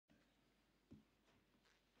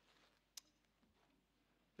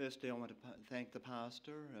Firstly, I want to thank the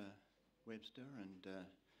pastor, Webster, and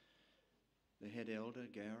the head elder,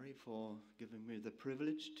 Gary, for giving me the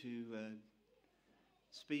privilege to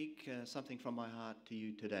speak something from my heart to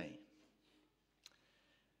you today.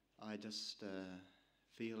 I just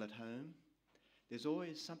feel at home. There's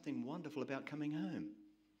always something wonderful about coming home.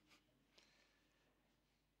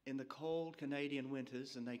 In the cold Canadian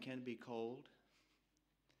winters, and they can be cold,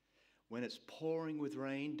 when it's pouring with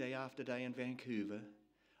rain day after day in Vancouver,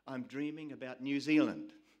 I'm dreaming about New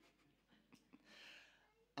Zealand.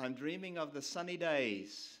 I'm dreaming of the sunny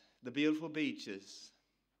days, the beautiful beaches.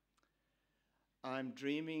 I'm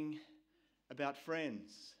dreaming about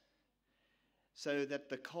friends, so that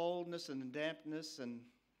the coldness and the dampness and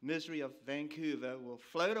misery of Vancouver will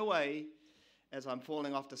float away as I'm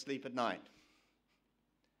falling off to sleep at night.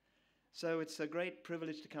 So it's a great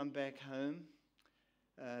privilege to come back home.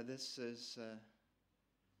 This is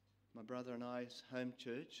my brother and I's home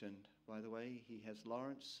church, and by the way, he has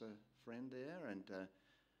Lawrence, a friend there, and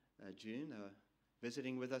June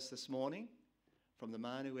visiting with us this morning from the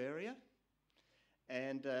Manu area.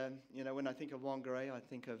 And, when I think of Whangarei, I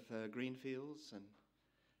think of Greenfields, and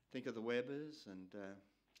think of the Webbers, and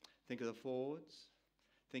think of the Fords,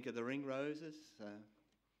 think of the Ringroses.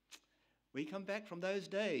 We come back from those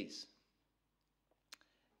days.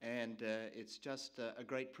 And it's just a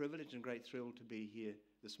great privilege and great thrill to be here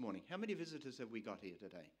this morning. How many visitors have we got here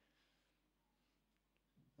today?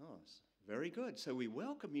 Oh, very good. So we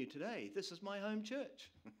welcome you today. This is my home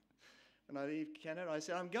church. When I leave Canada, I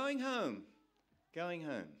said, I'm going home. Going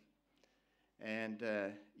home. And,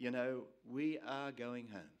 we are going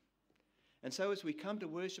home. And so as we come to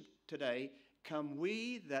worship today, come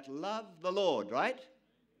we that love the Lord, right?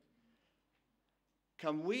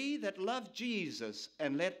 Come we that love Jesus,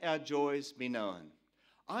 and let our joys be known.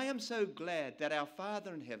 I am so glad that our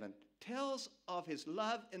Father in heaven tells of his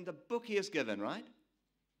love in the book he has given, right?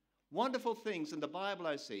 Wonderful things in the Bible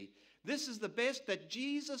I see. This is the best, that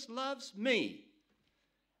Jesus loves me.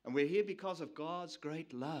 And we're here because of God's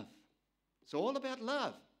great love. It's all about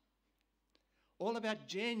love. All about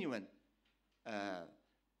genuine,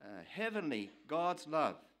 heavenly God's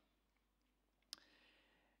love.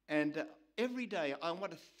 And every day I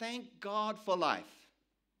want to thank God for life,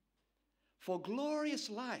 for glorious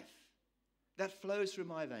life that flows through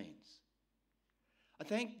my veins. I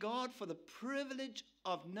thank God for the privilege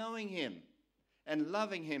of knowing him and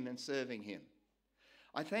loving him and serving him.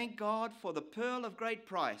 I thank God for the pearl of great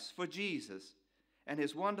price, for Jesus, and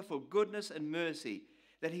his wonderful goodness and mercy,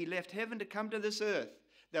 that he left heaven to come to this earth,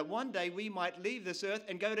 that one day we might leave this earth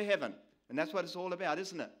and go to heaven. And that's what it's all about,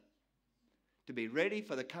 isn't it? To be ready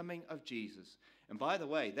for the coming of Jesus. And by the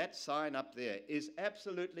way, that sign up there is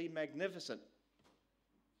absolutely magnificent.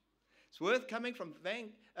 It's worth coming from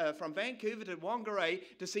Vancouver to Whangarei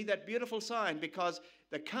to see that beautiful sign, because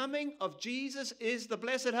the coming of Jesus is the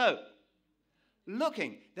blessed hope.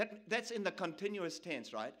 Looking, that's in the continuous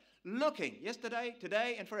tense, right? Looking, yesterday,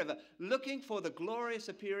 today, and forever. Looking for the glorious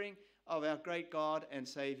appearing of our great God and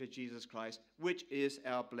Savior Jesus Christ, which is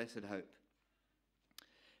our blessed hope.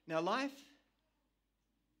 Now, life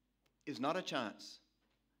is not a chance.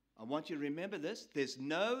 I want you to remember this. There's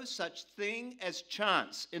no such thing as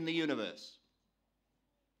chance in the universe.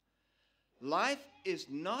 Life is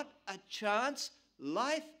not a chance.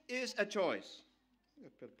 Life is a choice. I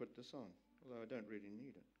better put this on, although I don't really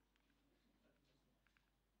need it.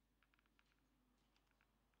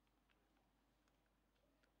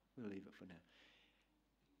 We'll leave it for now.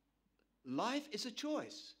 Life is a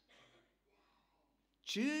choice.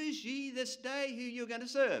 Choose ye this day who you're going to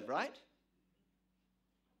serve, right?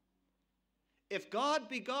 If God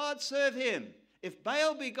be God, serve him. If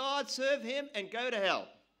Baal be God, serve him and go to hell.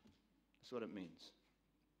 That's what it means.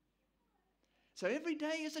 So every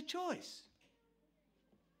day is a choice.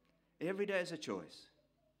 Every day is a choice.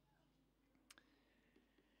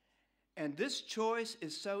 And this choice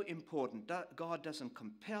is so important. God doesn't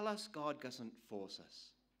compel us. God doesn't force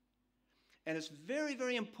us. And it's very,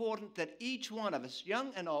 very important that each one of us,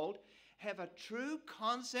 young and old, have a true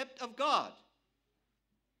concept of God.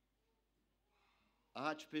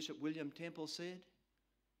 Archbishop William Temple said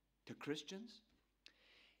to Christians,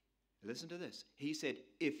 listen to this. He said,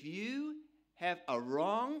 if you have a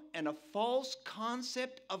wrong and a false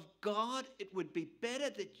concept of God, it would be better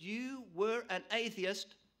that you were an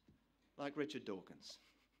atheist like Richard Dawkins.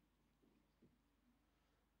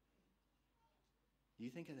 You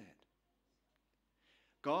think of that.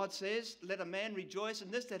 God says, let a man rejoice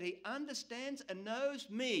in this, that he understands and knows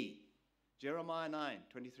me. Jeremiah 9,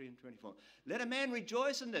 23 and 24. Let a man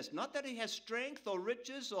rejoice in this, not that he has strength or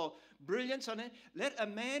riches or brilliance on it. Let a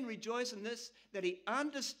man rejoice in this, that he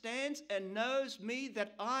understands and knows me,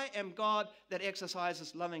 that I am God, that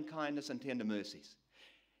exercises loving kindness and tender mercies.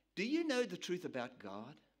 Do you know the truth about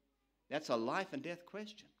God? That's a life and death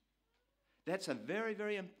question. That's a very,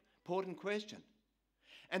 very important question.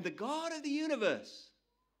 And the God of the universe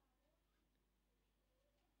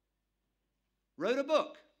wrote a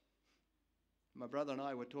book. My brother and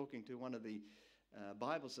I were talking to one of the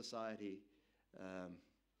Bible Society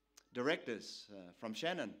directors from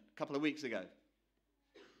Shannon a couple of weeks ago.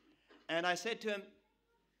 And I said to him,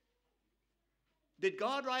 did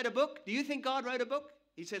God write a book? Do you think God wrote a book?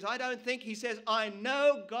 He says, I don't think. He says, I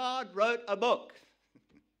know God wrote a book.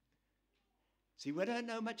 See, we don't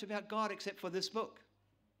know much about God except for this book.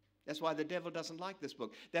 That's why the devil doesn't like this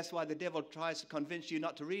book. That's why the devil tries to convince you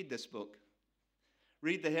not to read this book.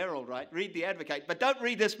 Read the Herald, right? Read the Advocate, but don't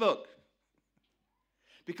read this book.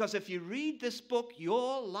 Because if you read this book,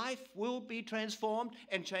 your life will be transformed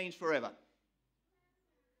and changed forever.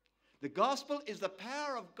 The gospel is the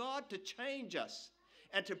power of God to change us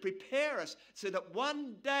and to prepare us so that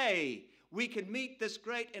one day we can meet this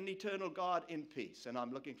great and eternal God in peace. And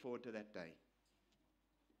I'm looking forward to that day.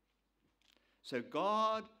 So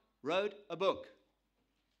God wrote a book.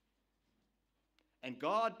 And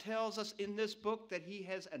God tells us in this book that he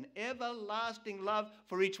has an everlasting love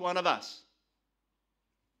for each one of us.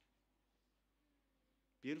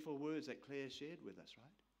 Beautiful words that Claire shared with us,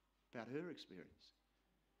 right? About her experience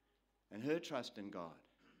and her trust in God.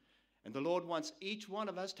 And the Lord wants each one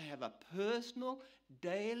of us to have a personal,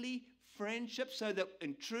 daily friendship so that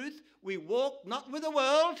in truth we walk not with the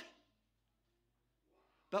world,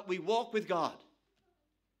 but we walk with God,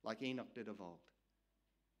 like Enoch did of old.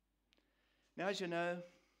 Now, as you know,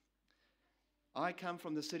 I come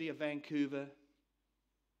from the city of Vancouver,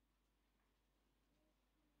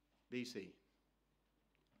 BC.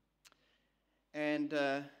 And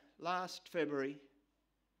last February,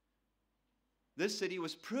 this city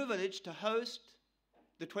was privileged to host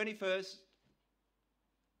the 21st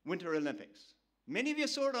Winter Olympics. Many of you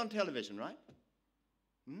saw it on television, right?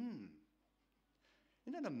 Isn't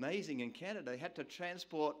that amazing? In Canada, they had to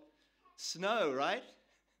transport snow, right?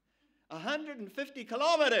 150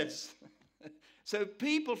 kilometers. So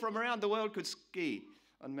people from around the world could ski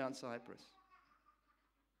on Mount Cypress.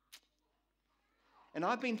 And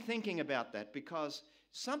I've been thinking about that because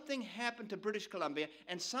something happened to British Columbia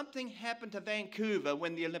and something happened to Vancouver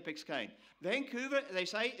when the Olympics came. Vancouver, they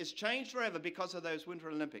say, is changed forever because of those Winter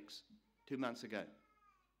Olympics 2 months ago.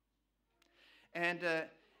 And,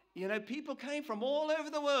 people came from all over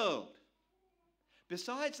the world.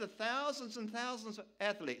 Besides the thousands and thousands of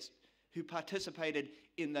athletes who participated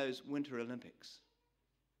in those Winter Olympics.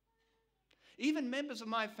 Even members of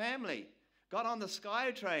my family got on the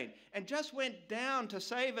SkyTrain and just went down to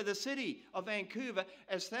savor the city of Vancouver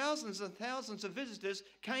as thousands and thousands of visitors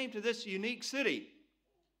came to this unique city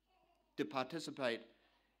to participate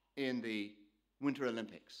in the Winter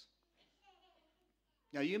Olympics.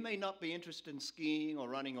 Now, you may not be interested in skiing or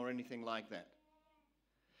running or anything like that.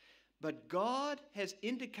 But God has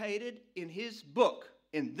indicated in his book,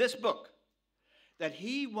 in this book, that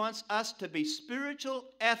he wants us to be spiritual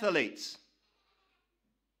athletes.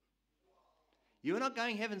 You're not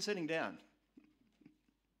going to heaven sitting down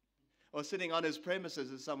or sitting on his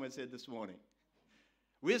premises, as someone said this morning.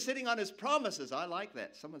 We're sitting on his promises. I like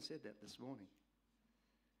that. Someone said that this morning.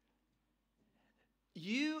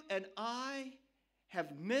 You and I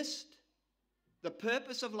have missed the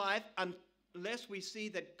purpose of life unless we see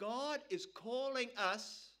that God is calling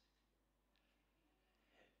us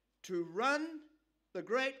to run the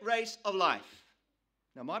great race of life.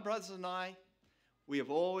 Now, my brothers and I, we have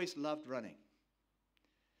always loved running.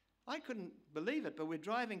 I couldn't believe it, but we're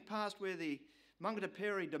driving past where the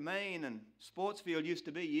Mungataperi Domain and sports field used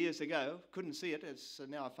to be years ago. Couldn't see it. It's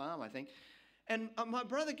now a farm, I think. And my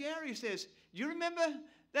brother Gary says, do you remember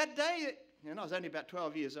that day? And I was only about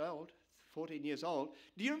 12 years old, 14 years old.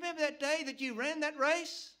 Do you remember that day that you ran that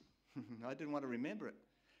race? I didn't want to remember it.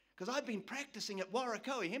 Because I'd been practicing at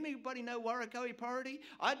Warrakoe. Anybody know Warrakoe Parody?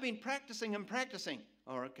 I'd been practicing and practicing,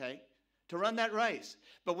 to run that race.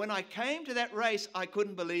 But when I came to that race, I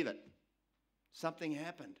couldn't believe it. Something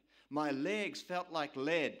happened. My legs felt like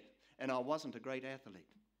lead, and I wasn't a great athlete.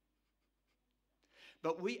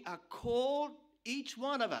 But we are called, each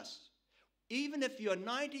one of us, even if you're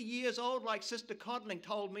 90 years old, like Sister Codling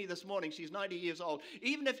told me this morning, she's 90 years old.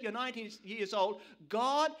 Even if you're 90 years old,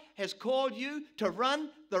 God has called you to run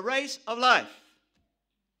the race of life.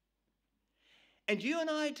 And you and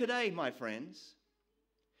I today, my friends,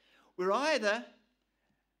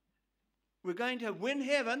 We're going to win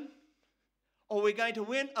heaven or we're going to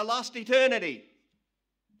win a lost eternity.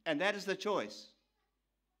 And that is the choice.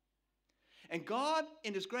 And God,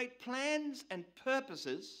 in his great plans and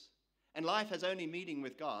purposes, and life has only meaning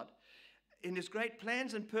with God, in his great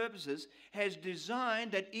plans and purposes, has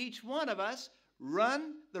designed that each one of us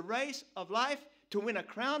run the race of life to win a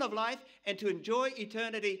crown of life and to enjoy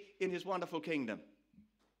eternity in his wonderful kingdom.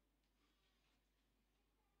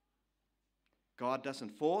 God doesn't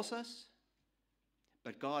force us,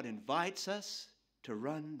 but God invites us to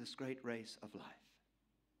run this great race of life.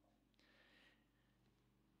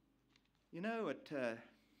 You know, at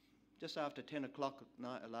just after 10 o'clock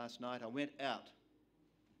last night, I went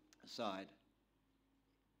outside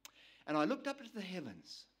and I looked up into the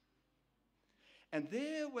heavens. And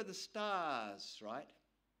there were the stars, right?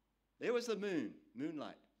 There was the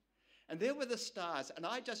moonlight. And there were the stars. And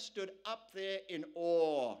I just stood up there in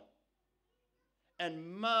awe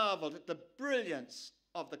and marveled at the brilliance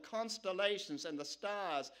of the constellations and the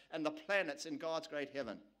stars and the planets in God's great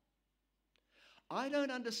heaven. I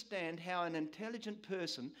don't understand how an intelligent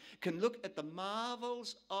person can look at the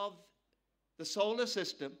marvels of the solar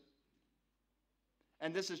system,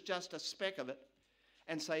 and this is just a speck of it,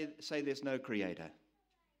 and say there's no creator.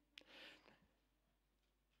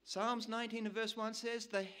 Psalms 19 and verse 1 says,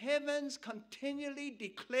 the heavens continually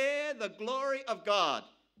declare the glory of God.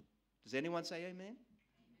 Does anyone say amen?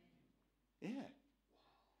 Yeah.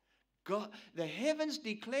 God, the heavens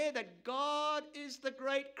declare that God is the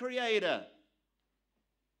great creator.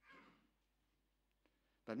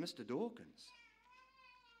 But Mr.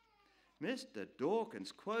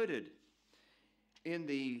 Dawkins quoted in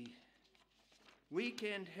the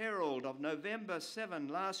Weekend Herald of November 7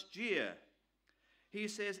 last year, he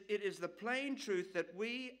says, it is the plain truth that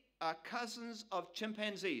we are cousins of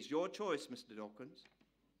chimpanzees. Your choice, Mr. Dawkins.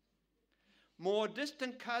 More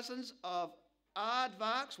distant cousins of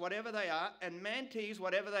aardvarks, whatever they are, and mantees,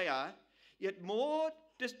 whatever they are, yet more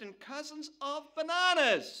distant cousins of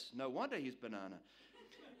bananas. No wonder he's banana.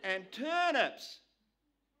 And turnips.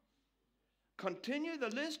 Continue the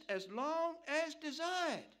list as long as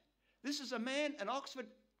desired. This is a man, an Oxford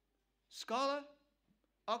scholar,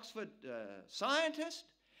 Oxford scientist,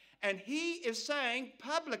 and he is saying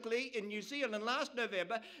publicly in New Zealand last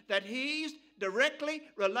November that he's directly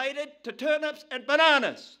related to turnips and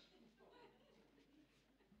bananas.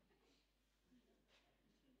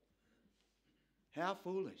 How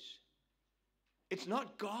foolish. It's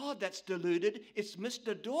not God that's deluded, it's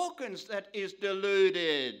Mr. Dawkins that is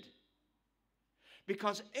deluded.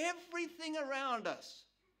 Because everything around us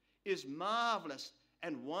is marvelous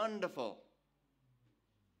and wonderful.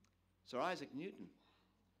 Sir Isaac Newton,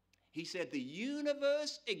 he said the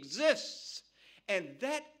universe exists, and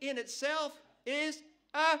that in itself is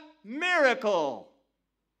a miracle.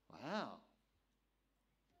 Wow.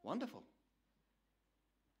 Wonderful.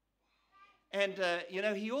 And,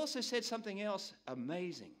 he also said something else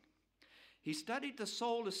amazing. He studied the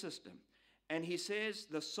solar system, and he says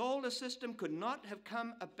the solar system could not have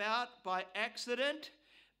come about by accident,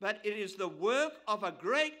 but it is the work of a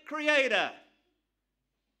great creator.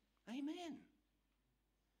 Amen.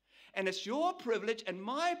 And it's your privilege and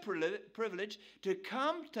my privilege to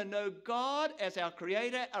come to know God as our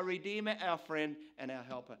creator, our redeemer, our friend, and our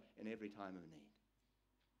helper in every time of need.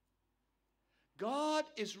 God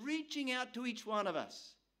is reaching out to each one of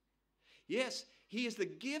us. Yes, he is the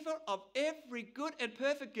giver of every good and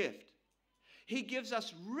perfect gift. He gives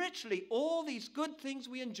us richly all these good things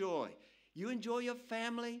we enjoy. You enjoy your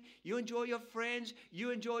family, you enjoy your friends, you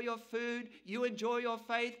enjoy your food, you enjoy your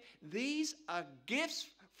faith. These are gifts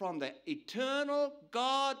from the eternal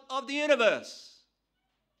God of the universe.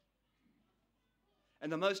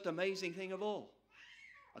 And the most amazing thing of all,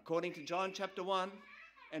 according to John chapter 1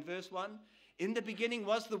 and verse 1, in the beginning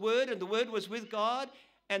was the Word, and the Word was with God,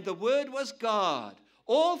 and the Word was God.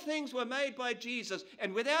 All things were made by Jesus,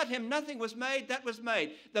 and without him nothing was made that was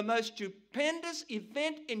made. The most stupendous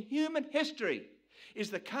event in human history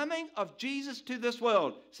is the coming of Jesus to this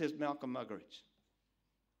world, says Malcolm Muggeridge.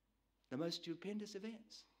 The most stupendous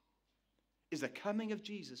events is the coming of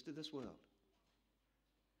Jesus to this world.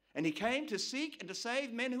 And he came to seek and to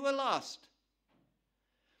save men who are lost.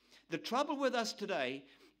 The trouble with us today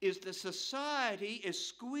is the society is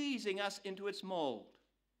squeezing us into its mold.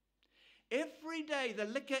 Every day the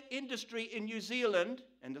liquor industry in New Zealand,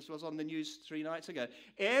 and this was on the news 3 nights ago,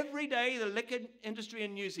 every day the liquor industry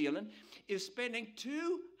in New Zealand is spending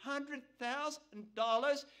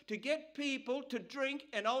 $200,000 to get people to drink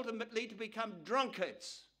and ultimately to become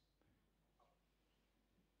drunkards.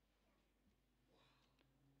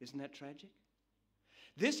 Isn't that tragic?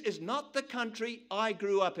 This is not the country I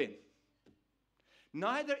grew up in.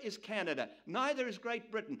 Neither is Canada. Neither is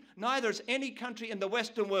Great Britain. Neither is any country in the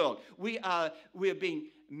Western world. We are being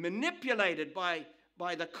manipulated by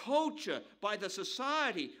the culture, by the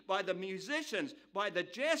society, by the musicians, by the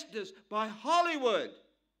jesters, by Hollywood,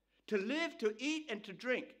 to live, to eat, and to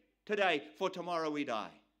drink today, for tomorrow we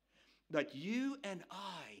die. But you and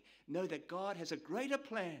I know that God has a greater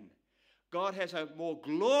plan. God has a more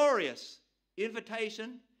glorious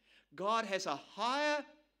invitation. God has a higher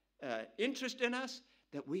interest in us,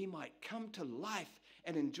 that we might come to life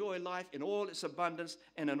and enjoy life in all its abundance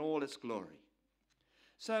and in all its glory.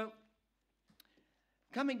 So,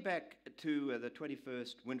 coming back to the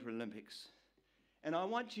 21st Winter Olympics, and I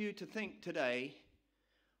want you to think today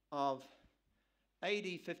of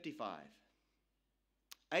AD 55.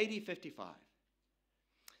 AD 55.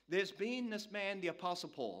 There's been this man, the Apostle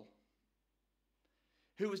Paul,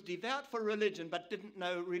 who was devout for religion but didn't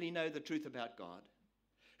really know the truth about God,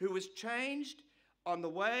 who was changed on the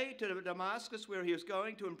way to Damascus, where he was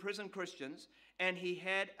going to imprison Christians, and he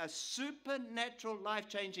had a supernatural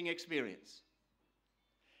life-changing experience.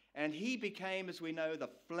 And he became, as we know, the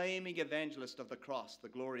flaming evangelist of the cross, the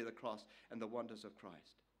glory of the cross, and the wonders of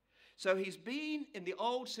Christ. So he's been in the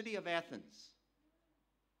old city of Athens,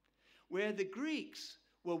 where the Greeks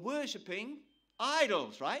were worshipping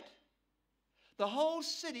idols, right? The whole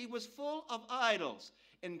city was full of idols,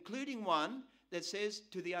 including one that says,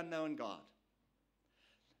 "To the unknown God."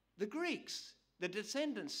 The Greeks, the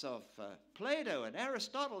descendants of Plato and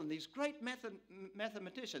Aristotle and these great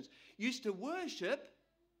mathematicians, used to worship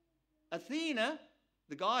Athena,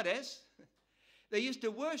 the goddess. They used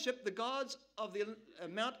to worship the gods of the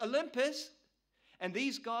Mount Olympus, and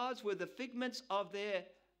these gods were the figments of their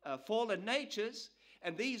fallen natures,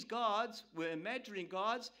 and these gods were imaginary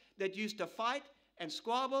gods that used to fight and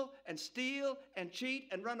squabble and steal and cheat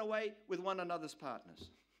and run away with one another's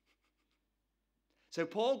partners. So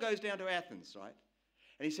Paul goes down to Athens, right?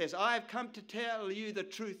 And he says, "I have come to tell you the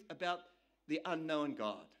truth about the unknown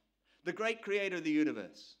God, the great creator of the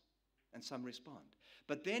universe." And some respond.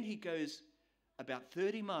 But then he goes about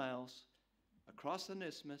 30 miles across the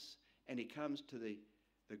isthmus, and he comes to the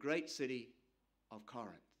great city of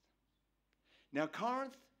Corinth. Now,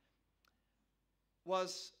 Corinth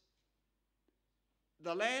was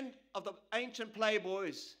the land of the ancient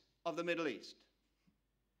playboys of the Middle East.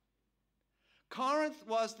 Corinth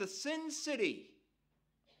was the sin city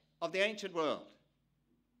of the ancient world.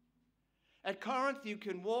 At Corinth, you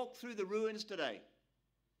can walk through the ruins today.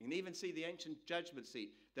 You can even see the ancient judgment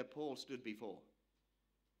seat that Paul stood before.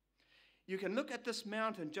 You can look at this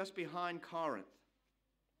mountain just behind Corinth.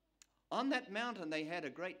 On that mountain, they had a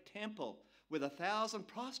great temple with 1,000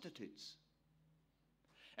 prostitutes.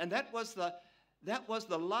 And that was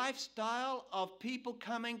the lifestyle of people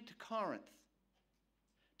coming to Corinth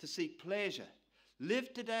to seek pleasure.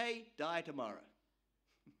 Live today, die tomorrow.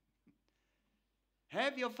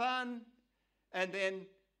 Have your fun, and then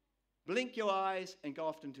blink your eyes and go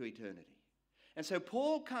off into eternity. And so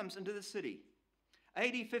Paul comes into the city,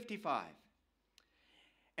 AD 55,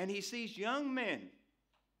 and he sees young men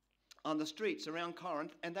on the streets around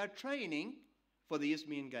Corinth, and they're training for the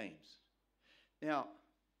Isthmian Games. Now,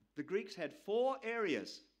 the Greeks had 4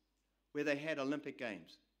 areas where they had Olympic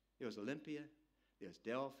Games. There was Olympia, there was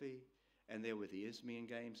Delphi, and there were the Isthmian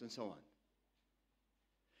Games, and so on.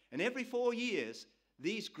 And every 4 years,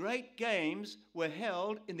 these great games were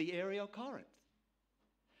held in the area of Corinth.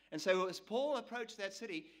 And so as Paul approached that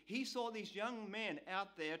city, he saw these young men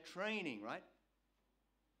out there training, right?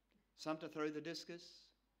 Some to throw the discus,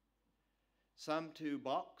 some to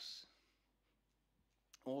box,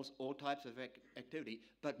 all types of activity,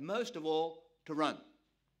 but most of all, to run.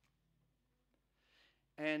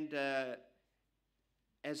 And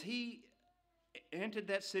as he entered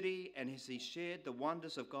that city and as he shared the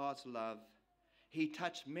wonders of God's love, he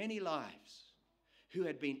touched many lives who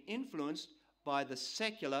had been influenced by the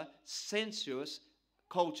secular, sensuous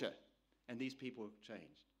culture. And these people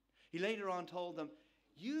changed. He later on told them,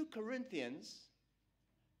 "You Corinthians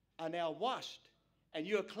are now washed, and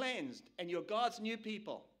you're cleansed, and you're God's new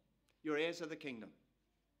people. You're heirs of the kingdom."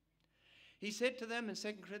 He said to them in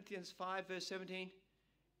 2 Corinthians 5, verse 17,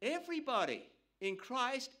 "Everybody in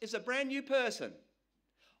Christ is a brand new person.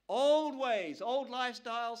 Old ways, old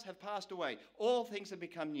lifestyles have passed away. All things have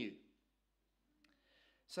become new."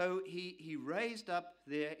 So he raised up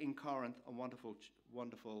there in Corinth a wonderful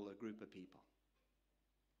group of people.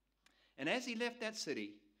 And as he left that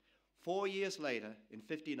city, 4 years later, in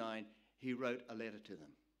 59, he wrote a letter to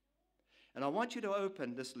them. And I want you to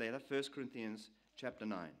open this letter, 1 Corinthians chapter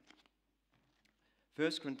 9.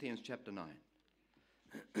 1 Corinthians chapter 9.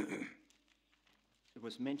 It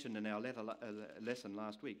was mentioned in our lesson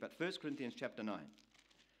last week, but 1 Corinthians chapter 9.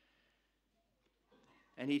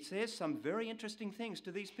 And he says some very interesting things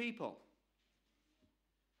to these people.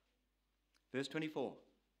 Verse 24.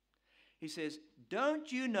 He says,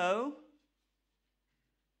 "Don't you know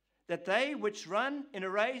that they which run in a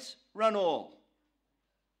race run all?"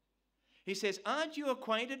 He says, aren't you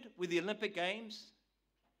acquainted with the Olympic Games?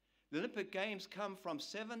 The Olympic Games come from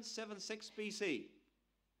 776 BC.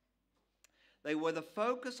 They were the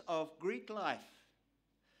focus of Greek life.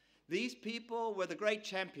 These people were the great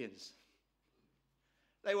champions.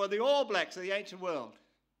 They were the All Blacks of the ancient world.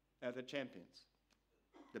 They're the champions,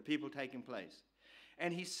 the people taking place.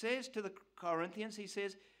 And he says to the Corinthians, he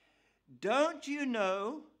says, don't you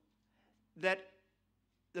know that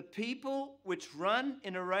the people which run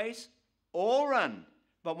in a race all run,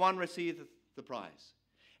 but one receives the prize?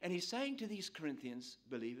 And he's saying to these Corinthians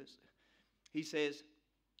believers, he says,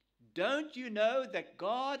 don't you know that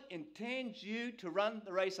God intends you to run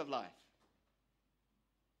the race of life?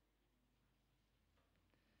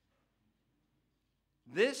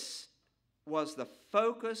 This was the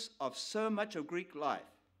focus of so much of Greek life,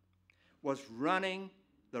 was running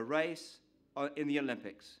the race in the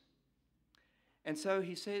Olympics. And so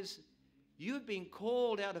he says, you have been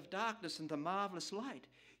called out of darkness into marvelous light.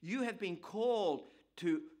 You have been called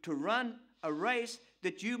to run a race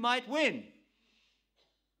that you might win.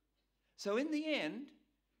 So in the end,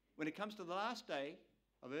 when it comes to the last day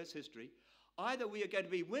of Earth's history, either we are going to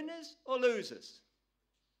be winners or losers.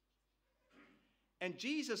 And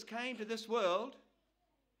Jesus came to this world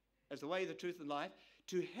as the way, the truth, and life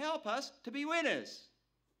to help us to be winners.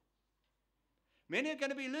 Many are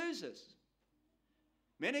going to be losers.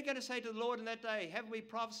 Many are going to say to the Lord in that day, haven't we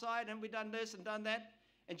prophesied, haven't we done this and done that?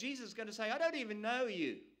 And Jesus is going to say, I don't even know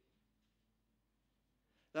you.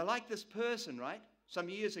 They're like this person, right, some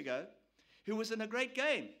years ago, who was in a great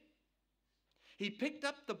game. He picked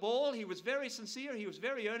up the ball, he was very sincere, he was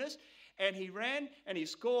very earnest, and he ran and he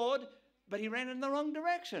scored, but he ran in the wrong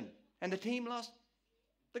direction, and the team lost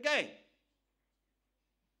the game.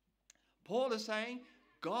 Paul is saying,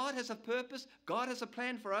 God has a purpose, God has a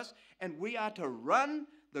plan for us, and we are to run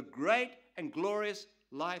the great and glorious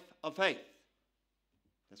life of faith.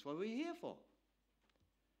 That's what we're here for.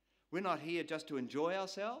 We're not here just to enjoy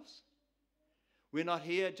ourselves. We're not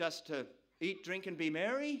here just to eat, drink, and be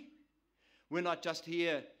merry. We're not just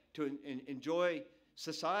here to enjoy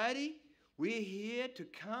society. We're here to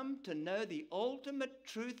come to know the ultimate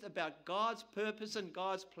truth about God's purpose and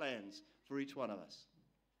God's plans for each one of us.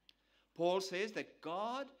 Paul says that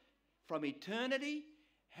God, from eternity,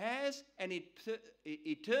 has an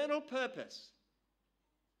eternal purpose.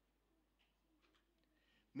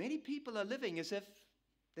 Many people are living as if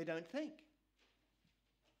they don't think.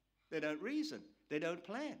 They don't reason. They don't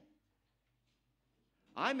plan.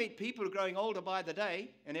 I meet people who are growing older by the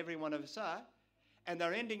day, and every one of us are, and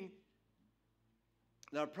they're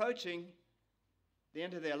approaching the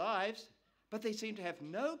end of their lives, but they seem to have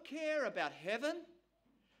no care about heaven,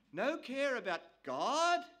 no care about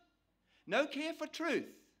God, no care for truth.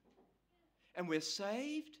 And we're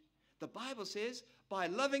saved, the Bible says, by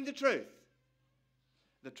loving the truth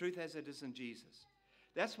as it is in Jesus.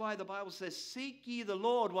 That's why the Bible says, seek ye the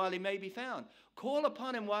Lord while he may be found. Call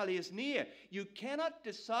upon him while he is near. You cannot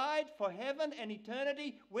decide for heaven and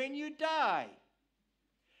eternity when you die.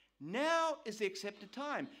 Now is the accepted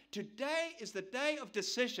time. Today is the day of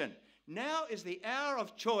decision. Now is the hour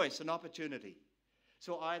of choice and opportunity.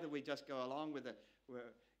 So either we just go along with the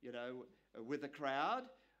crowd,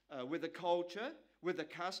 with the culture, with the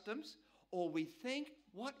customs, or we think,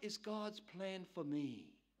 what is God's plan for me?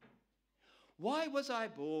 Why was I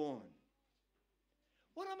born?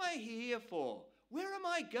 What am I here for? Where am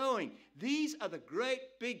I going? These are the great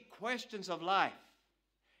big questions of life.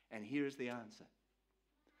 And here is the answer.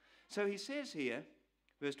 So he says here,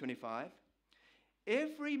 verse 25, verse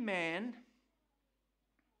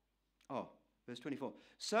 24,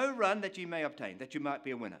 so run that you may obtain, that you might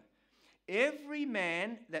be a winner. Every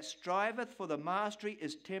man that striveth for the mastery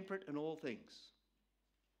is temperate in all things.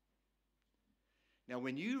 Now,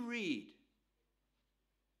 when you read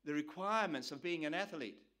the requirements of being an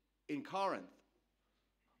athlete in Corinth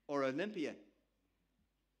or Olympia,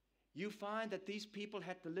 you find that these people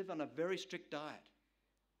had to live on a very strict diet.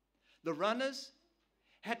 The runners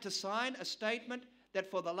had to sign a statement that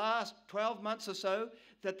for the last 12 months or so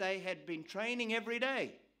that they had been training every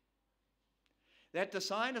day. They had to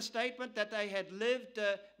sign a statement that they had lived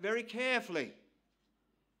very carefully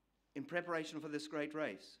in preparation for this great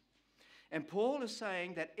race. And Paul is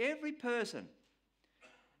saying that every person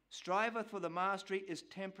striveth for the mastery is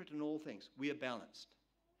temperate in all things. We are balanced.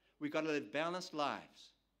 We've got to live balanced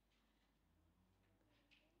lives.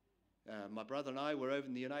 My brother and I were over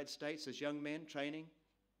in the United States as young men training,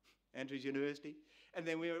 Andrews University. And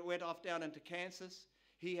then we went off down into Kansas.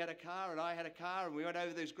 He had a car and I had a car, and we went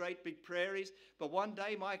over those great big prairies. But one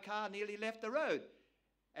day my car nearly left the road.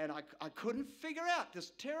 And I couldn't figure out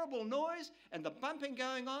this terrible noise and the bumping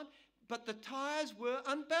going on, but the tires were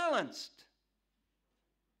unbalanced.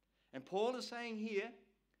 And Paul is saying here,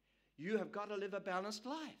 you have got to live a balanced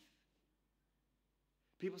life.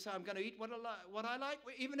 People say, I'm going to eat what I like,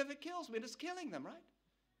 even if it kills me, and it's killing them, right?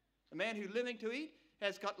 A man who's living to eat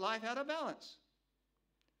has got life out of balance.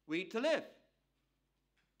 We eat to live.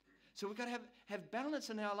 So we've got to have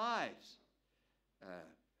balance in our lives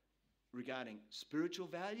regarding spiritual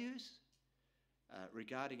values,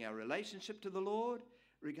 regarding our relationship to the Lord,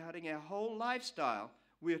 regarding our whole lifestyle.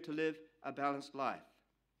 We are to live a balanced life.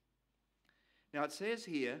 Now it says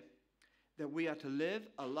here that we are to live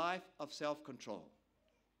a life of self-control.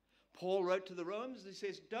 Paul wrote to the Romans, he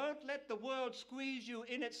says, don't let the world squeeze you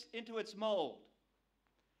into its mold.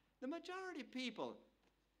 The majority of people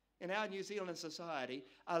in our New Zealand society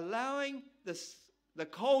are allowing the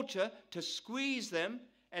culture to squeeze them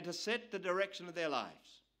and to set the direction of their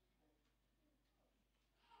lives.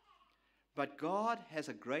 But God has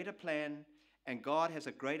a greater plan, and God has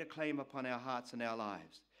a greater claim upon our hearts and our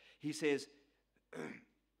lives. He says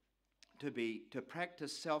to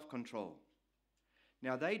practice self-control.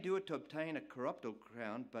 Now they do it to obtain a corruptible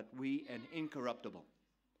crown, but we an incorruptible.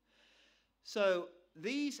 So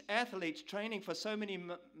these athletes training for so many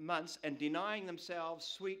months and denying themselves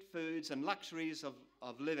sweet foods and luxuries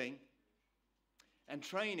of living and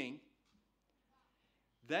training,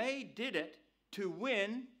 they did it to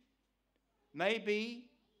win maybe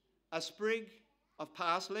a sprig of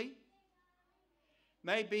parsley,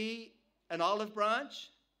 maybe an olive branch,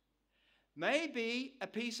 maybe a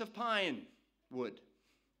piece of pine wood.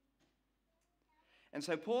 And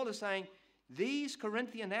so Paul is saying these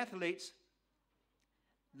Corinthian athletes,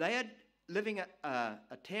 they are living a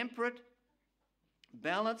temperate,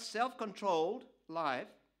 balanced, self-controlled life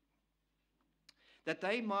that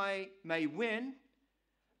they may win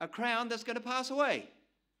a crown that's going to pass away.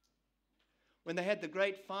 When they had the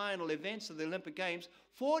great final events of the Olympic Games,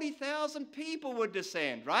 40,000 people would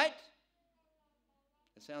descend, right?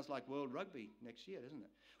 It sounds like World Rugby next year, doesn't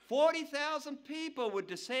it? 40,000 people would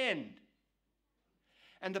descend.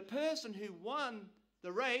 And the person who won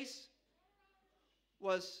the race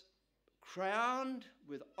was crowned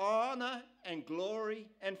with honor and glory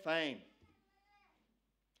and fame.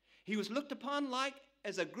 He was looked upon like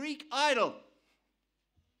as a Greek idol.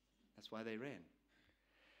 That's why they ran.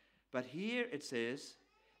 But here it says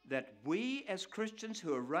that we as Christians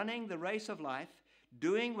who are running the race of life,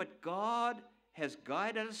 doing what God has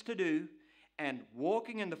guided us to do, and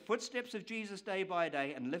walking in the footsteps of Jesus day by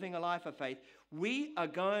day and living a life of faith, we are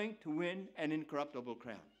going to win an incorruptible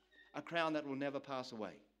crown, a crown that will never pass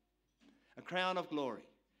away, a crown of glory.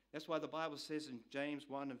 That's why the Bible says in James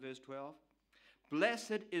 1 and verse 12,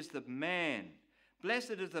 blessed is the man,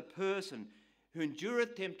 blessed is the person who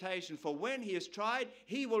endureth temptation, for when he is tried,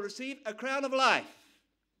 he will receive a crown of life.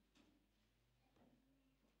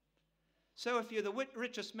 So if you're the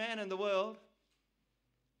richest man in the world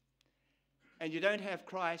and you don't have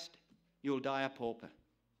Christ, you'll die a pauper.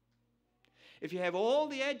 If you have all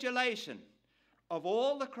the adulation of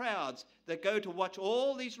all the crowds that go to watch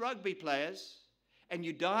all these rugby players and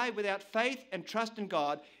you die without faith and trust in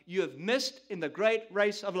God, you have missed in the great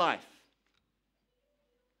race of life.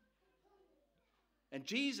 And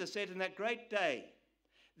Jesus said in that great day,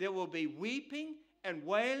 there will be weeping and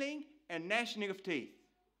wailing and gnashing of teeth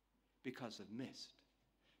because they've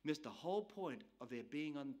missed the whole point of their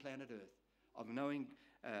being on planet Earth, of knowing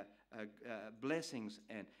blessings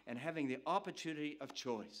and having the opportunity of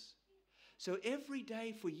choice. So every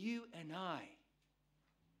day for you and I,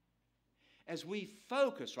 as we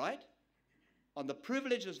focus, right, on the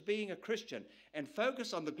privileges of being a Christian and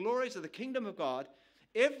focus on the glories of the kingdom of God,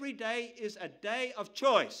 every day is a day of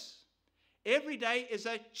choice. Every day is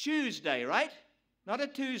a Tuesday, right? Not a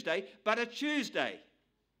Tuesday, but a Tuesday.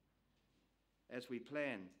 As we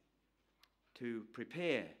plan to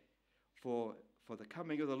prepare for the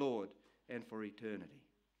coming of the Lord and for eternity.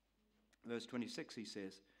 Verse 26, he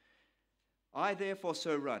says, I therefore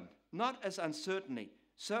so run, not as uncertainly,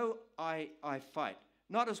 so I fight,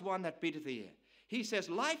 not as one that beateth the air. He says,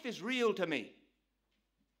 life is real to me.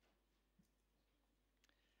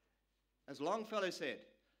 As Longfellow said,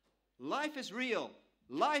 life is real,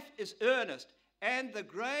 life is earnest, and the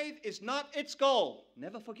grave is not its goal.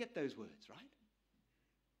 Never forget those words, right?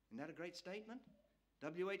 Isn't that a great statement?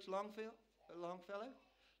 W.H. Longfellow?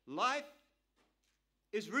 Life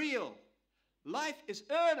is real. Life is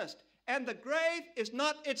earnest. And the grave is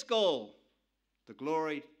not its goal. The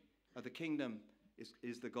glory of the kingdom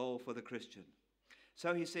is the goal for the Christian.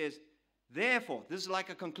 So he says, therefore, this is like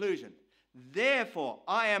a conclusion. Therefore,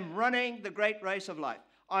 I am running the great race of life.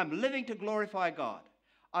 I'm living to glorify God.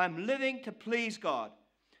 I'm living to please God.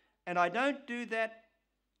 And I don't do that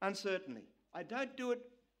uncertainly. I don't do it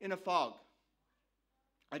in a fog.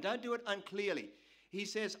 I don't do it unclearly. He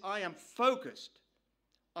says, I am focused.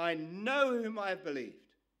 I know whom I have believed.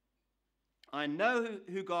 I know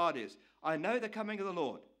who God is. I know the coming of the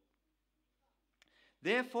Lord.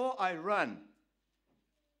 Therefore, I run,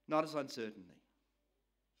 not as uncertainly.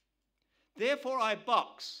 Therefore, I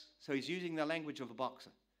box. So he's using the language of a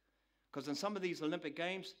boxer. Because in some of these Olympic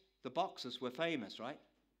Games, the boxers were famous, right?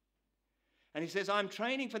 And he says, I'm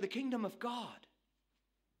training for the kingdom of God.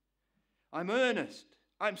 I'm earnest.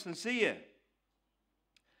 I'm sincere.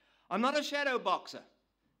 I'm not a shadow boxer.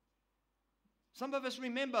 Some of us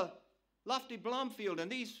remember Lofty Blomfield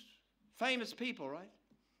and these famous people, right?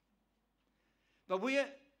 But we're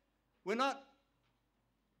not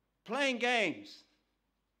playing games.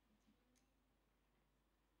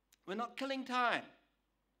 We're not killing time.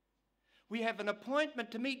 We have an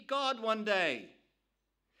appointment to meet God one day.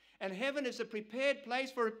 And heaven is a prepared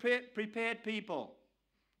place for prepared people.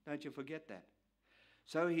 Don't you forget that.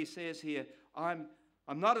 So he says here, I'm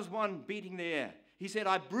not as one beating the air. He said,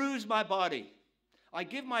 I bruise my body. I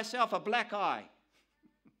give myself a black eye.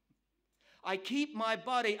 I keep my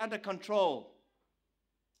body under control.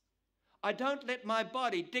 I don't let my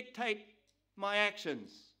body dictate my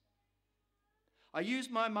actions. I use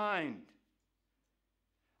my mind.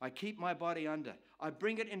 I keep my body under. I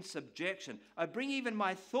bring it in subjection. I bring even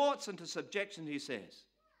my thoughts into subjection, he says.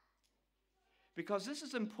 Because this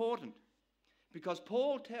is important. Because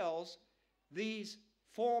Paul tells these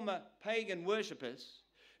former pagan worshippers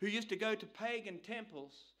who used to go to pagan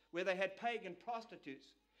temples where they had pagan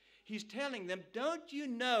prostitutes, he's telling them, don't you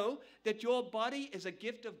know that your body is a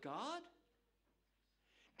gift of God?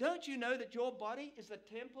 Don't you know that your body is the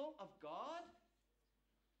temple of God?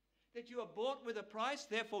 That you are bought with a price,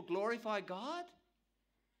 therefore glorify God?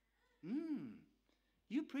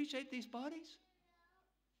 You appreciate these bodies?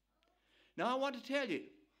 Now I want to tell you,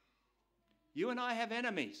 you and I have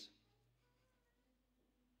enemies.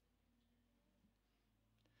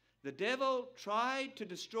 The devil tried to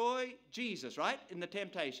destroy Jesus, right, in the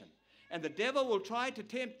temptation. And the devil will try to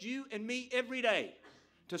tempt you and me every day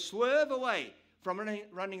to swerve away from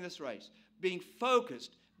running this race, being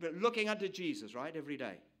focused, but looking unto Jesus, right, every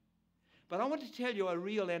day. But I want to tell you a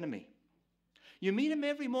real enemy. You meet him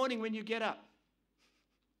every morning when you get up.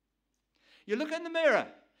 You look in the mirror.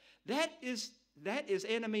 That is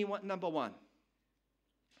enemy number one.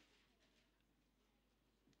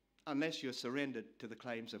 Unless you're surrendered to the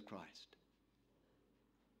claims of Christ.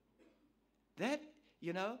 That,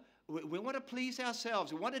 we want to please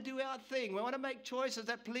ourselves. We want to do our thing. We want to make choices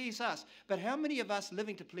that please us. But how many of us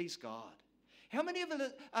living to please God? How many of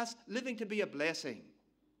us living to be a blessing?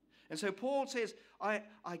 And so Paul says, I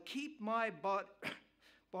keep my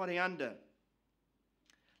body under,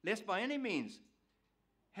 lest by any means,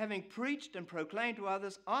 having preached and proclaimed to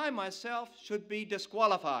others, I myself should be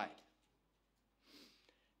disqualified.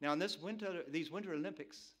 Now, in these Winter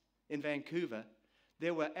Olympics in Vancouver,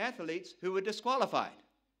 there were athletes who were disqualified.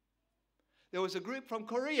 There was a group from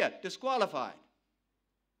Korea disqualified.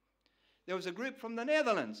 There was a group from the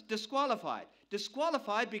Netherlands disqualified.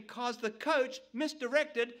 Disqualified because the coach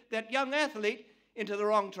misdirected that young athlete into the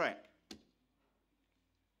wrong track.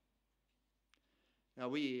 Now,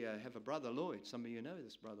 we have a brother, Lloyd. Some of you know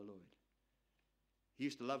this brother, Lloyd. He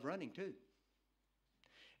used to love running too.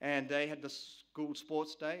 And they had the school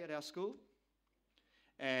sports day at our school.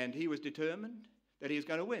 And he was determined that he was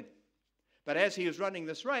going to win. But as he was running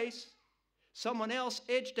this race, someone else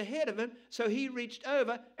edged ahead of him, so he reached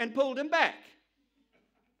over and pulled him back.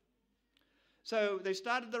 So they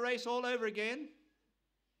started the race all over again.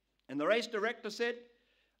 And the race director said,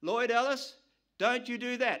 Lloyd Ellis, don't you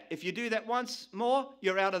do that. If you do that once more,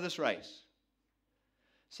 you're out of this race.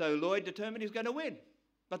 So Lloyd determined he was going to win.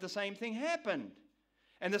 But the same thing happened.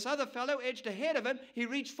 And this other fellow edged ahead of him. He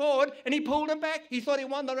reached forward and he pulled him back. He thought he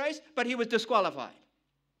won the race, but he was disqualified.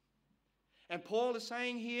 And Paul is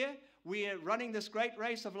saying here, we are running this great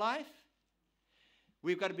race of life.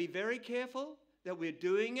 We've got to be very careful that we're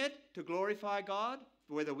doing it to glorify God.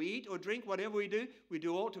 Whether we eat or drink, whatever we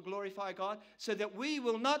do all to glorify God, so that we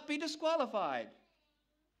will not be disqualified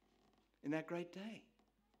in that great day.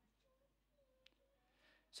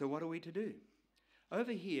 So what are we to do?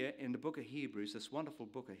 Over here in the book of Hebrews, this wonderful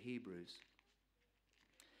book of Hebrews,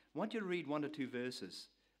 I want you to read 1 or 2 verses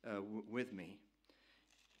with me.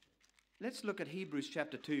 Let's look at Hebrews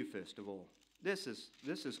chapter 2 first of all. This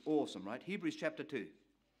is awesome, right? Hebrews chapter 2.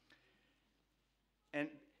 And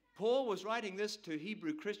Paul was writing this to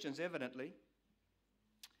Hebrew Christians, evidently.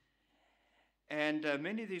 And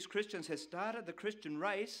many of these Christians had started the Christian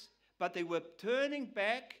race, but they were turning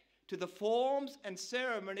back to the forms and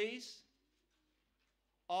ceremonies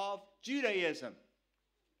of Judaism.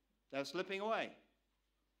 They were slipping away.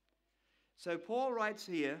 So Paul writes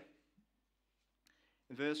here,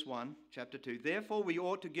 in verse 1, chapter 2, therefore we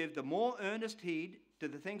ought to give the more earnest heed to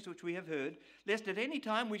the things which we have heard, lest at any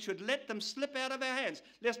time we should let them slip out of our hands,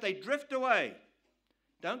 lest they drift away.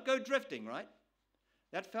 Don't go drifting, right?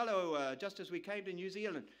 That fellow, just as we came to New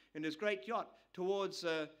Zealand in his great yacht towards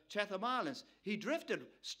Chatham Islands, he drifted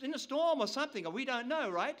in a storm or something, or we don't know,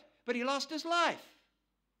 right? But he lost his life.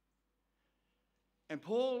 And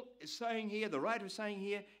Paul is saying here, the writer is saying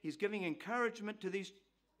here, he's giving encouragement to these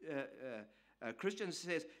Christians.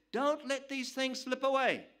 Says, don't let these things slip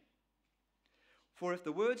away. For if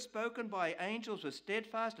the word spoken by angels was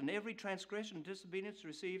steadfast, and every transgression and disobedience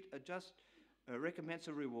received a just recompense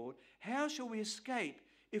of reward, how shall we escape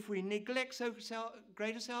if we neglect so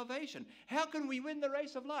great a salvation? How can we win the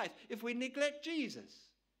race of life if we neglect Jesus?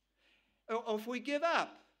 Or if we give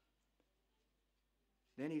up?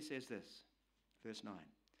 Then he says this, verse 9,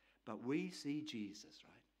 but we see Jesus,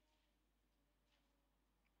 right?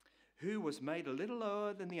 Who was made a little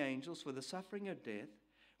lower than the angels for the suffering of death,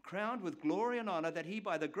 crowned with glory and honor, that he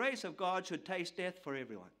by the grace of God should taste death for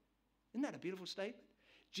everyone. Isn't that a beautiful statement?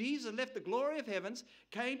 Jesus left the glory of heavens,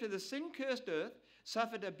 came to the sin-cursed earth,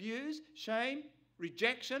 suffered abuse, shame,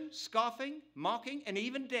 rejection, scoffing, mocking, and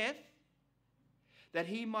even death, that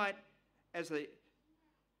he might, as the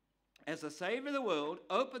Savior of the world,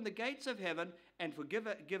 open the gates of heaven and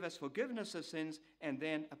give us forgiveness of sins, and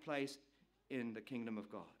then a place in the kingdom of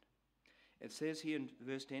God. It says here in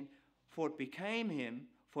verse 10, for it became him,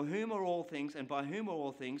 for whom are all things, and by whom are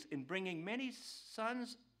all things, in bringing many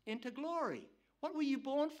sons into glory. What were you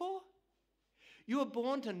born for? You were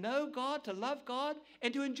born to know God, to love God,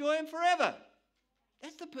 and to enjoy him forever.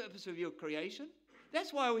 That's the purpose of your creation.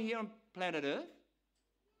 That's why we're here on planet Earth.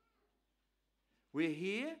 We're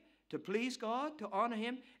here to please God, to honor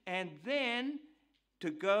him, and then to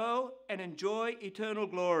go and enjoy eternal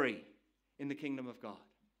glory in the kingdom of God,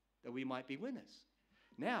 that we might be winners.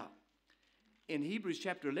 Now, in Hebrews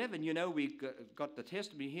chapter 11, you know, we got the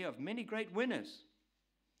testimony here of many great winners.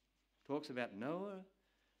 Talks about Noah,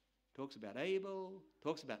 talks about Abel,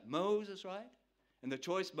 talks about Moses, right? And the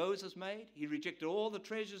choice Moses made. He rejected all the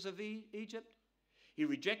treasures of Egypt. He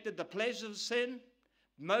rejected the pleasures of sin.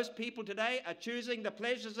 Most people today are choosing the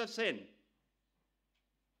pleasures of sin.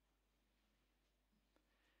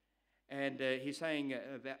 And he's saying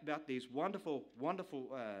about these wonderful,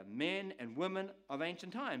 wonderful men and women of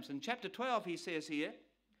ancient times. In chapter 12, he says here,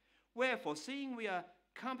 wherefore, seeing we are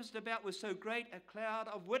compassed about with so great a cloud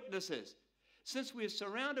of witnesses, since we are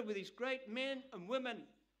surrounded with these great men and women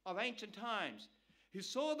of ancient times, who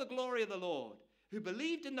saw the glory of the Lord, who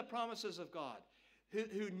believed in the promises of God,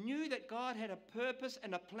 who knew that God had a purpose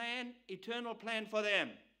and a plan, eternal plan for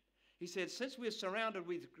them. He said, since we are surrounded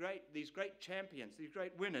with these great champions, these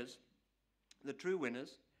great winners, the true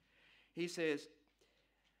winners, he says,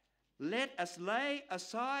 let us lay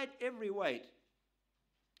aside every weight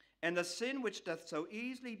and the sin which doth so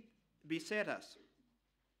easily beset us,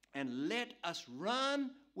 and let us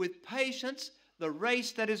run with patience the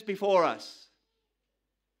race that is before us.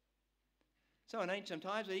 So in ancient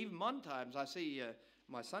times, and even modern times, I see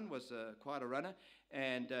my son was quite a runner,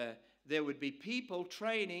 and there would be people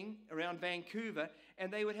training around Vancouver,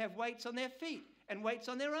 and they would have weights on their feet and weights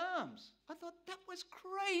on their arms. I thought that was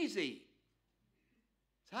crazy.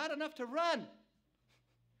 It's hard enough to run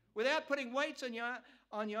without putting weights on your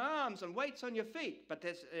arms and weights on your feet. But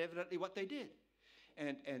that's evidently what they did.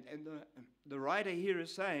 And the writer here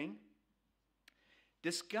is saying,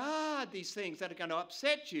 discard these things that are going to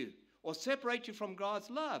upset you or separate you from God's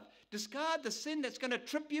love. Discard the sin that's going to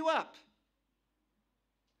trip you up.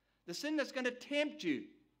 The sin that's going to tempt you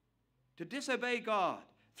to disobey God.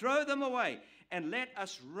 Throw them away and let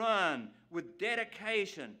us run with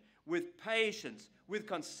dedication, with patience, with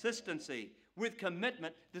consistency, with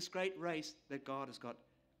commitment, this great race that God has got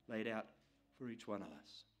laid out for each one of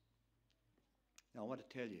us. Now I want to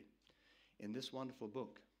tell you, in this wonderful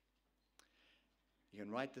book, you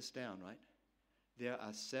can write this down, right? There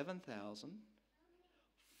are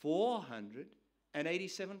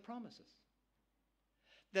 7,487 promises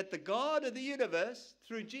that the God of the universe,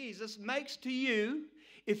 through Jesus, makes to you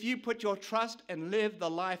if you put your trust and live the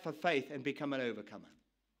life of faith and become an overcomer.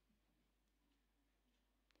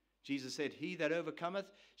 Jesus said, he that overcometh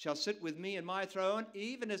shall sit with me in my throne,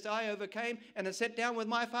 even as I overcame and am set down with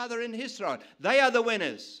my Father in his throne. They are the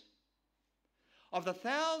winners. Of the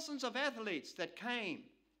thousands of athletes that came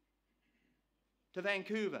to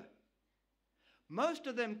Vancouver, most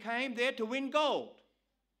of them came there to win gold.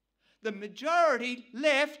 The majority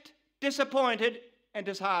left disappointed and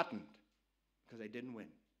disheartened because they didn't win.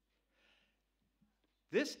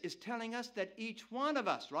 This is telling us that each one of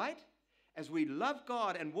us, right, as we love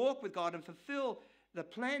God and walk with God and fulfill the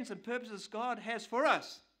plans and purposes God has for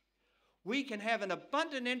us, we can have an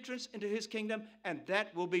abundant entrance into his kingdom, and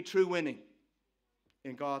that will be true winning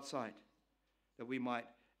in God's sight, that we might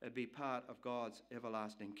be part of God's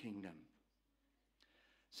everlasting kingdom.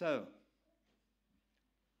 So,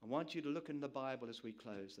 I want you to look in the Bible as we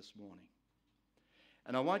close this morning.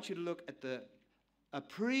 And I want you to look at a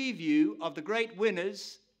preview of the great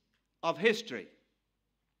winners of history.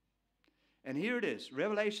 And here it is,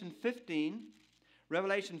 Revelation 15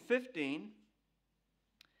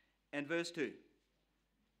 and verse 2.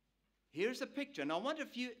 Here's a picture, and I wonder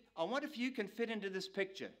if you can fit into this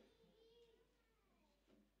picture.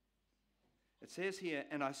 It says here,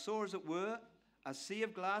 and I saw as it were a sea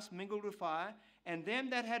of glass mingled with fire, and them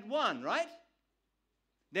that had won, right?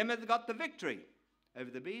 Them that got the victory over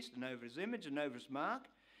the beast and over his image and over his mark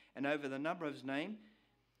and over the number of his name,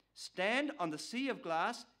 stand on the sea of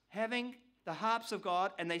glass, having the harps of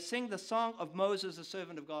God, and they sing the song of Moses, the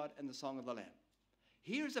servant of God, and the song of the Lamb.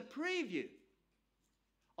 Here's a preview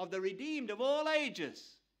of the redeemed of all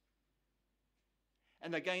ages.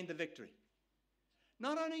 And they gained the victory.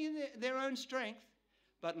 Not only in their own strength,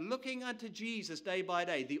 but looking unto Jesus day by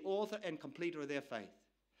day, the author and completer of their faith.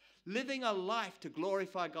 Living a life to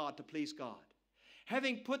glorify God, to please God.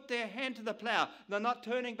 Having put their hand to the plow, they're not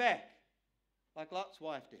turning back like Lot's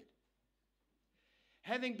wife did.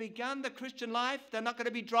 Having begun the Christian life, they're not going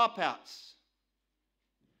to be dropouts.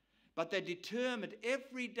 But they're determined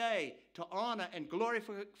every day to honor and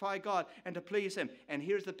glorify God and to please him. And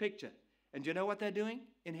here's the picture. And do you know what they're doing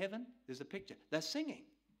in heaven? There's a picture. They're singing.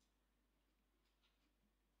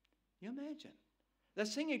 You imagine. They're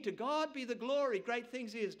singing, to God be the glory, great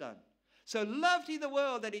things he has done. So loved he the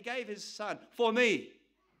world that he gave his son for me.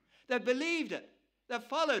 They believed it. They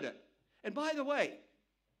followed it. And by the way,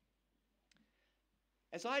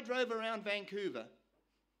 as I drove around Vancouver,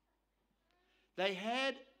 they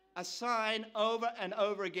had a sign over and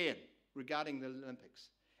over again regarding the Olympics.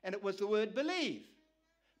 And it was the word believe.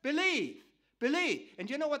 Believe. Believe. And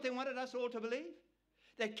do you know what they wanted us all to believe?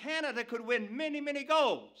 That Canada could win many, many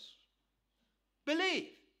golds. Believe.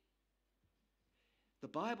 The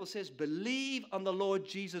Bible says, believe on the Lord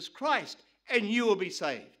Jesus Christ and you will be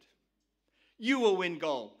saved. You will win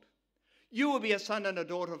gold. You will be a son and a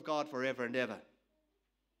daughter of God forever and ever.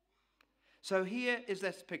 So here is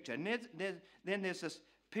this picture. And then there's this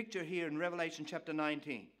picture here in Revelation chapter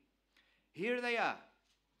 19. Here they are.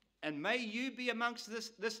 And may you be amongst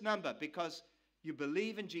this number, because you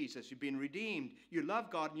believe in Jesus. You've been redeemed. You love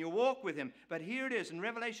God and you walk with him. But here it is in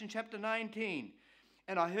Revelation chapter 19.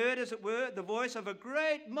 And I heard, as it were, the voice of a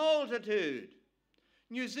great multitude.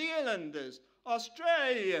 New Zealanders,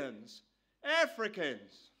 Australians,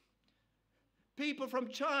 Africans, people from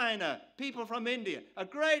China, people from India, a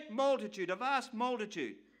great multitude, a vast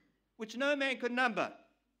multitude, which no man could number.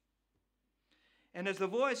 And as the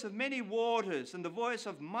voice of many waters and the voice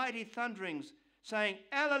of mighty thunderings, saying,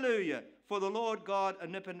 Alleluia, for the Lord God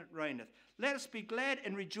omnipotent reigneth. Let us be glad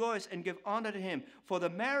and rejoice and give honor to him, for the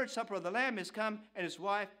marriage supper of the Lamb is come, and his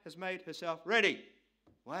wife has made herself ready.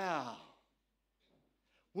 Wow.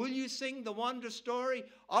 Will you sing the wondrous story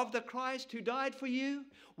of the Christ who died for you?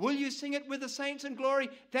 Will you sing it with the saints in glory?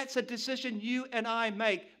 That's a decision you and I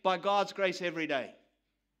make by God's grace every day.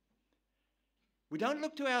 We don't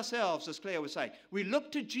look to ourselves, as Claire was saying. We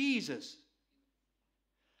look to Jesus.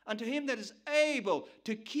 Unto him that is able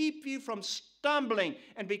to keep you from stumbling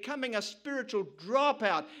and becoming a spiritual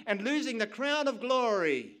dropout and losing the crown of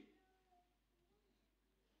glory.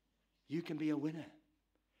 You can be a winner.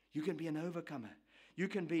 You can be an overcomer. You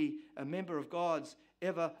can be a member of God's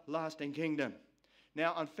everlasting kingdom.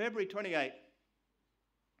 Now, on February 28,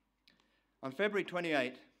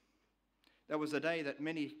 that was a day that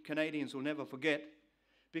many Canadians will never forget,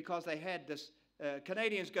 because they had this,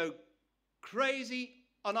 Canadians go crazy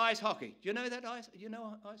on ice hockey. Do you know that ice? You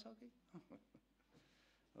know ice hockey?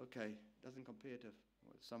 Okay, doesn't compare to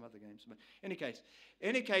some other games. But in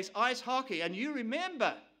any case, ice hockey. And you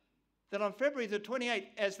remember that on February the 28th,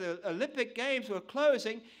 as the Olympic Games were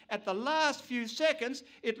closing, at the last few seconds,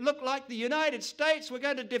 it looked like the United States were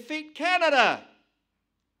going to defeat Canada.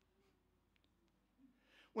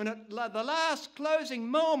 when at the last closing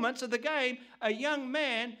moments of the game, a young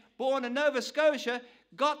man born in Nova Scotia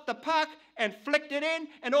got the puck and flicked it in,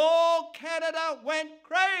 and all Canada went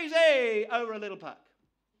crazy over a little puck.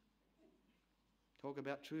 Talk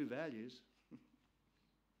about true values.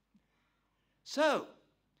 So,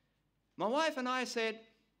 my wife and I said,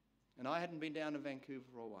 and I hadn't been down to Vancouver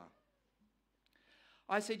for a while,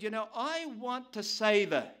 I said, I want to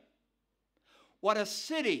savor what a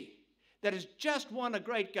city that has just won a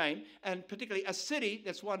great game, and particularly a city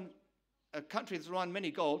that's won, a country that's won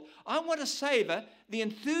many gold, I want to savor the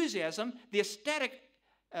enthusiasm, the ecstatic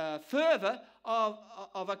fervor of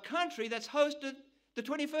a country that's hosted the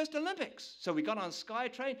 21st Olympics. So we got on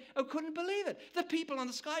SkyTrain. I couldn't believe it. The people on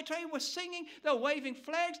the SkyTrain were singing. They were waving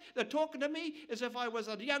flags. They're talking to me as if I was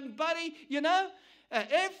a young buddy,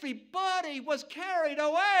 everybody was carried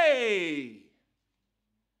away.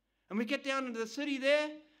 And we get down into the city there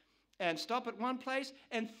and stop at one place,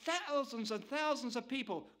 and thousands of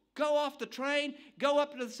people go off the train, go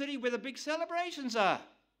up to the city where the big celebrations are.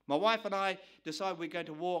 My wife and I decide we're going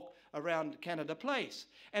to walk around Canada Place.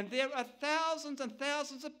 And there are thousands and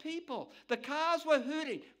thousands of people. The cars were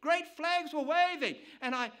hooting. Great flags were waving.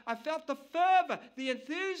 And I felt the fervor, the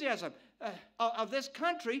enthusiasm of this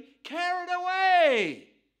country carried away.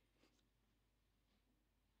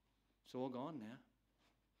 It's all gone now.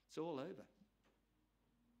 It's all over.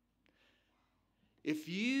 If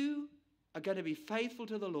you are going to be faithful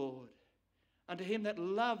to the Lord, unto him that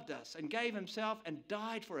loved us and gave himself and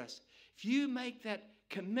died for us, if you make that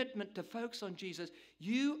commitment to focus on Jesus,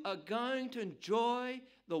 you are going to enjoy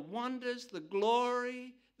the wonders, the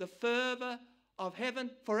glory, the fervor of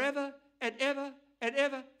heaven forever and ever and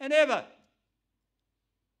ever and ever.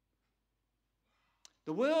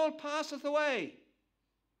 The world passeth away,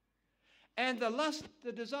 and the lust,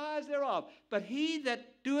 the desires thereof, but he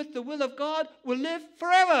that doeth the will of God will live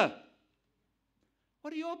forever.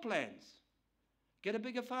 What are your plans? Get a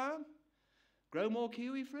bigger farm? Grow more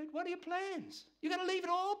kiwi fruit? What are your plans? You're going to leave it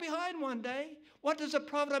all behind one day. What does it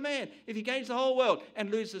profit a man if he gains the whole world and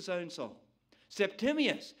loses his own soul?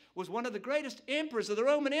 Septimius was one of the greatest emperors of the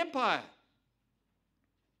Roman Empire.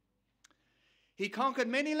 He conquered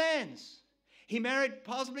many lands. He married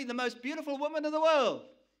possibly the most beautiful woman in the world.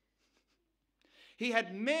 He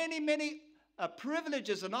had many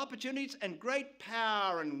privileges and opportunities and great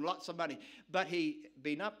power and lots of money. But he'd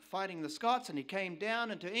been up fighting the Scots, and he came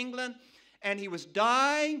down into England, and he was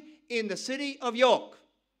dying in the city of York,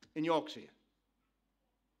 in Yorkshire.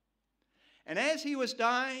 And as he was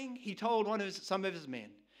dying, he told some of his men,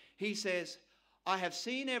 he says, I have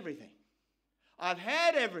seen everything. I've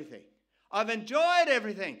had everything. I've enjoyed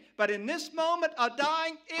everything. But in this moment of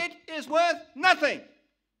dying, it is worth nothing.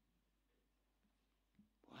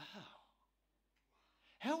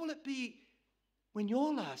 How will it be when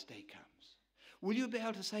your last day comes? Will you be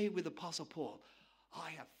able to say with Apostle Paul,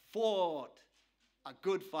 I have fought a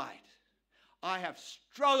good fight. I have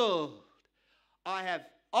struggled. I have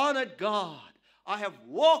honored God. I have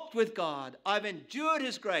walked with God. I've endured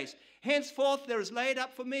his grace. Henceforth there is laid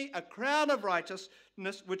up for me a crown of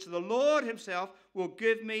righteousness, which the Lord himself will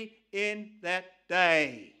give me in that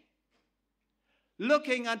day.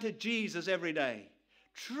 Looking unto Jesus every day,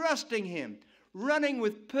 trusting him, running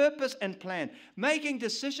with purpose and plan, making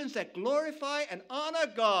decisions that glorify and honor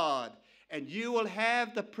God, and you will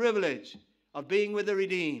have the privilege of being with the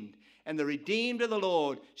redeemed. And the redeemed of the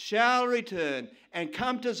Lord shall return and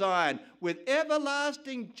come to Zion with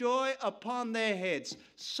everlasting joy upon their heads.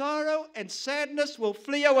 Sorrow and sadness will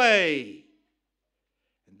flee away.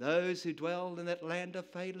 And those who dwell in that land of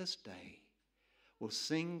fadeless day will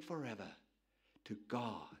sing forever. To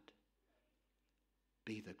God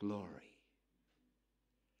be the glory.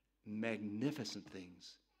 Magnificent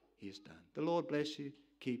things he has done. The Lord bless you,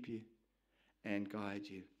 keep you, and guide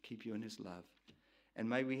you, keep you in his love. And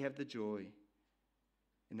may we have the joy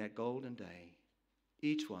in that golden day,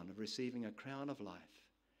 each one of receiving a crown of life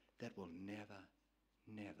that will never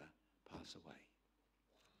pass away.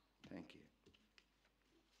 Thank you.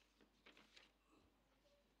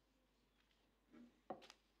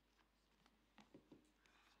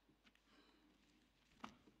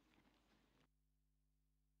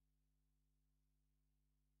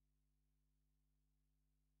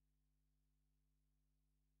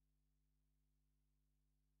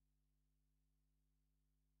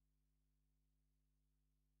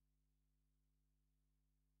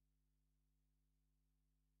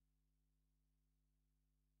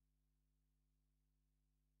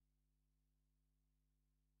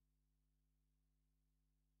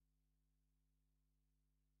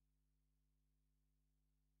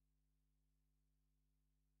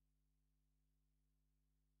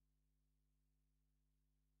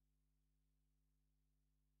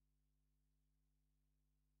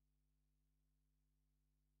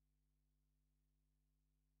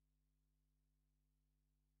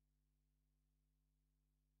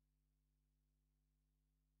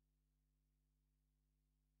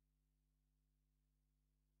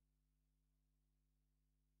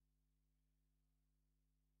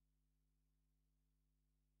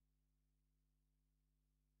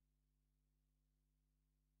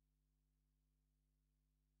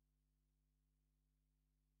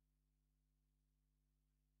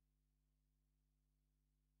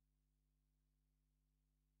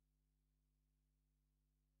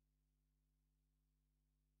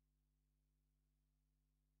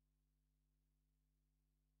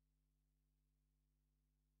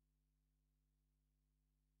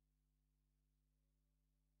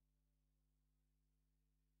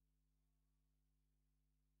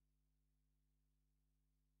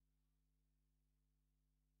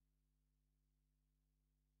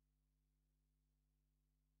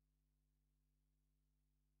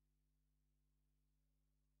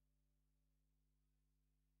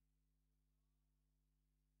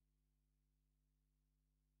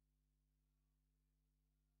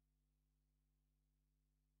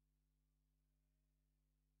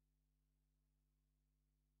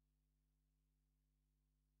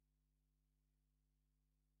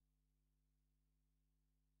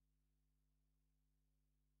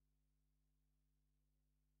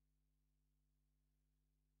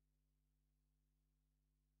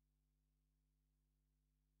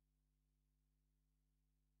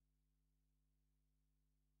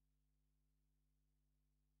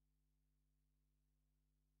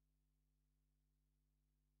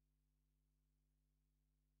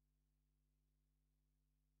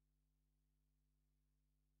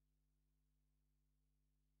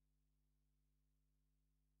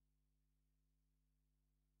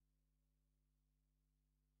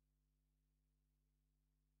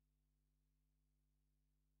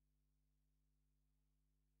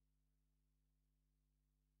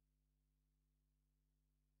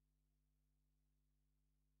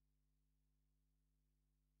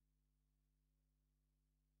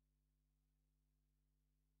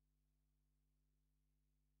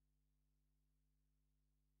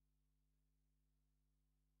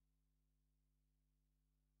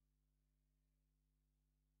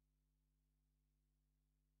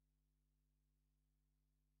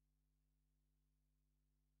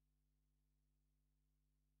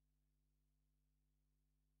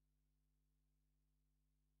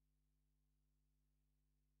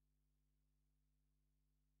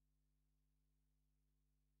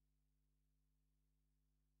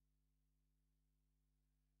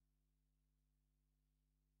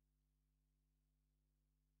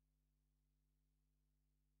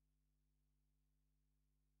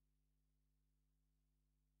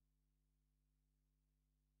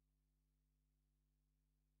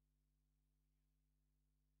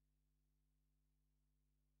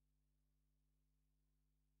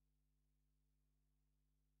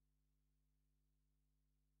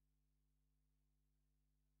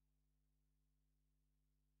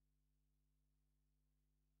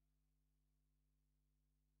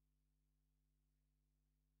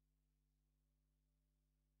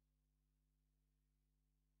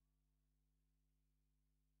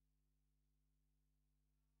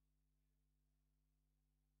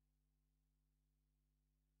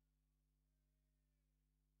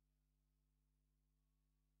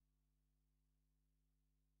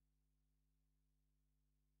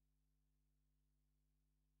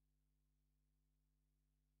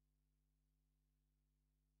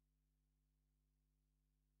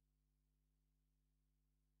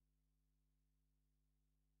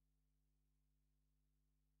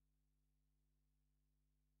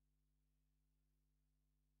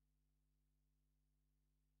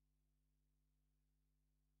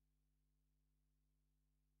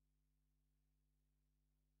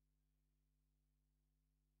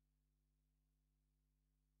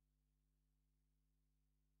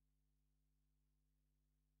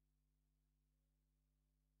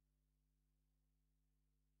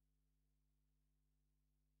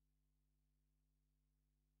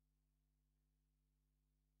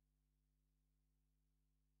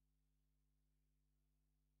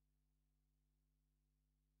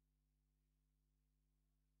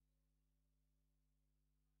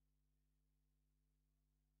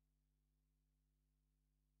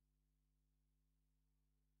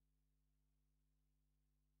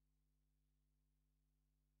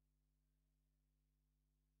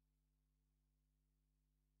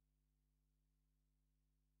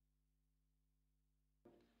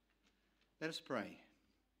 Let us pray.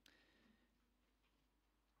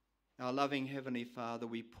 Our loving Heavenly Father,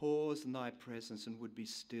 we pause in thy presence and would be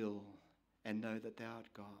still and know that thou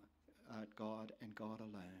art God and God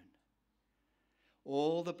alone.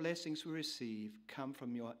 All the blessings we receive come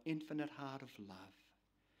from your infinite heart of love.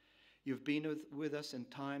 You've been with us in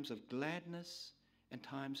times of gladness and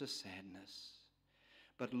times of sadness.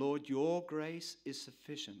 But Lord, your grace is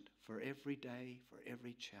sufficient for every day, for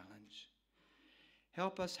every challenge.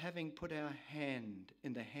 Help us, having put our hand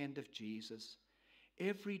in the hand of Jesus,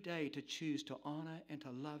 every day to choose to honor and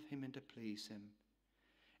to love him and to please him,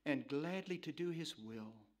 and gladly to do his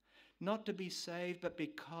will, not to be saved, but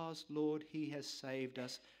because, Lord, he has saved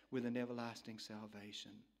us with an everlasting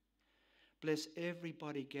salvation. Bless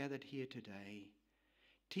everybody gathered here today.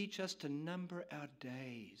 Teach us to number our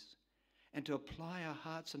days and to apply our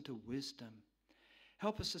hearts unto wisdom.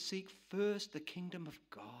 Help us to seek first the kingdom of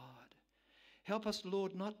God. Help us,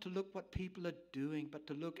 Lord, not to look what people are doing, but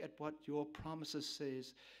to look at what your promises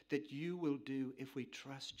says that you will do if we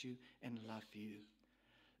trust you and love you.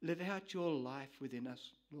 Live out your life within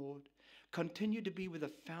us, Lord. Continue to be with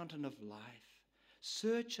the fountain of life.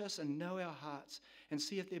 Search us and know our hearts and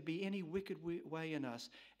see if there be any wicked way in us,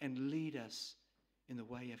 and lead us in the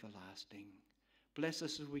way everlasting. Bless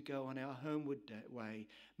us as we go on our homeward way.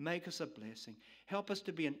 Make us a blessing. Help us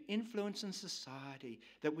to be an influence in society,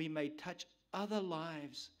 that we may touch other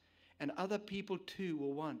lives, and other people too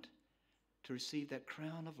will want to receive that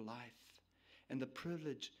crown of life and the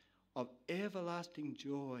privilege of everlasting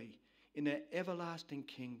joy in the everlasting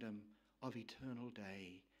kingdom of eternal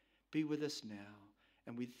day. Be with us now,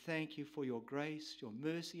 and we thank you for your grace, your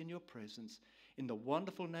mercy, and your presence in the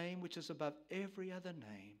wonderful name which is above every other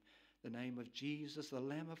name, the name of Jesus, the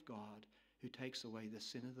Lamb of God, who takes away the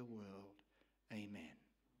sin of the world. Amen.